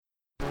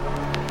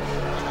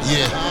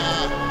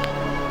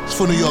Yeah. It's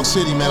for New York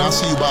City, man. I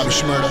see you, Bobby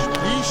Shmurda.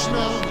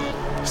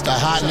 It's the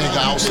Hot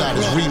Nigga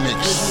Outsiderz remix.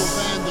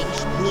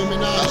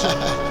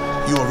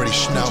 You already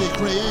know.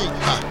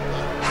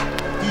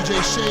 DJ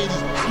Shady.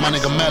 My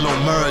nigga Mellow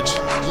Merge.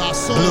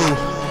 Blue.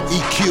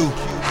 EQ.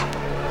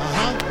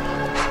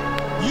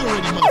 You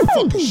already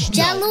motherfucking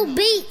Jello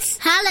Beats,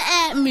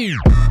 holla at me.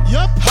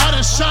 Yup, I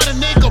done shot a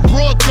nigga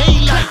broad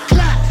daylight.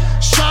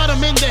 Shot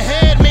him in the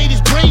head, made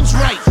his brains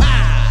right.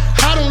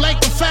 I don't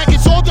like the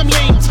faggots, all them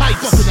lame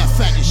types.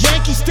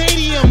 Yankee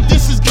Stadium,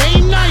 this is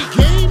game night.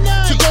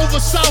 Took over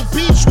South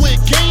Beach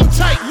with game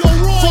tight.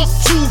 Fuck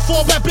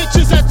 4 bad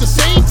bitches at the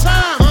same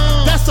time.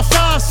 That's a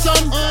 5,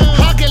 son.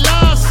 I get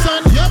live,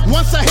 son.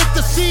 Once I hit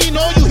the scene,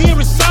 all you hear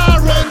is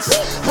sirens.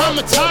 I'm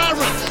a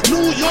tyrant,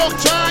 New York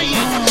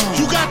Giant.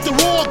 You got the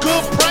raw,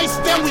 good price,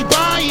 then we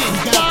buyin'.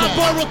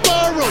 5-borough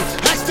thorough,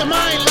 ask them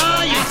I ain't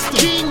lying.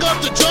 King of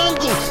the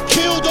jungle,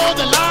 killed all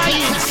the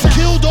lions,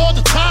 killed all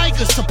the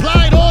tigers,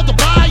 supplied all the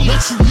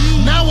buyers.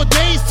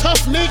 Nowadays,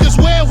 tough niggas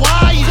wear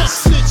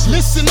wires.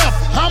 Listen up,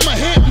 I'm a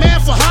hit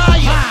man for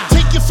hire.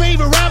 Take your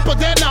favorite rapper,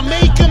 then I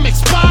make him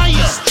expire.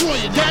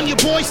 Damn, your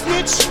boy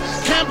snitch,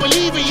 can't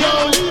believe it,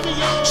 yo.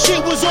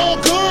 Shit was all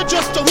good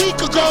just a week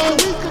ago.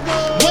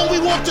 When we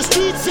walk the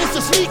streets, it's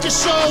a sneaker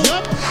show.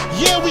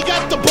 Yeah, we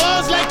got the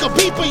buzz like a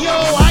beeper, yo.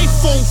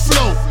 iPhone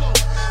flow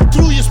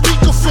through your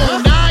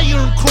speakerphone,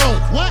 iron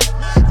chrome.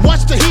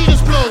 Watch the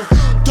heaters blow.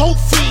 Dope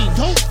fiend,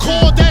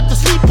 call that the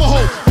sleeper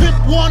hole. Pimp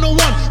 101,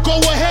 go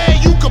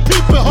ahead, you can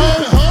peep it,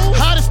 ho.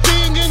 Hottest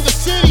thing in the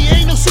city,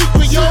 ain't no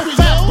secret, yo.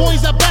 Fat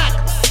boys are back,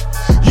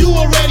 you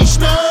already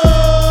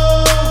know.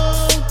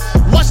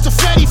 Watch the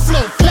fatty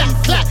flow, clap,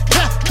 clap,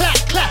 clap, clap,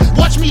 clap.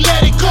 Watch me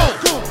let it go.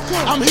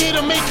 I'm here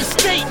to make a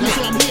statement. That's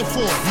what I'm here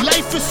for.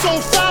 Life is so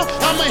foul,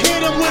 I'ma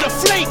hit him with a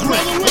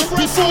flagrant.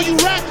 Before you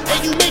rap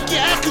and you make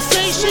your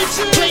accusations,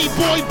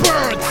 Playboy,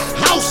 Burg,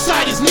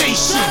 Outsiderz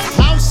nation.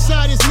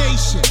 Outsiderz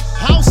nation,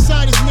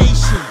 Outsiderz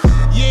nation.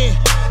 Yeah,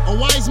 a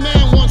wise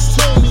man once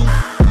told me,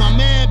 my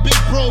man Big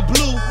Bro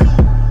Blue,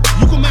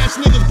 you can match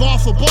niggas bar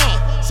for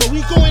bar. So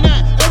we going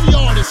at every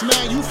artist,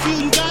 man. You feel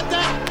you got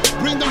that?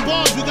 Bring them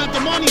bars, we got the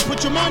money,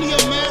 put your money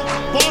up, man.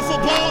 Bar for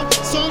bar,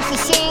 song for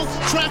song,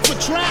 track for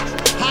track.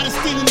 Hottest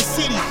thing in the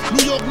city,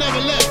 New York never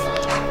left.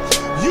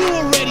 You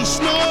already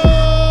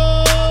know.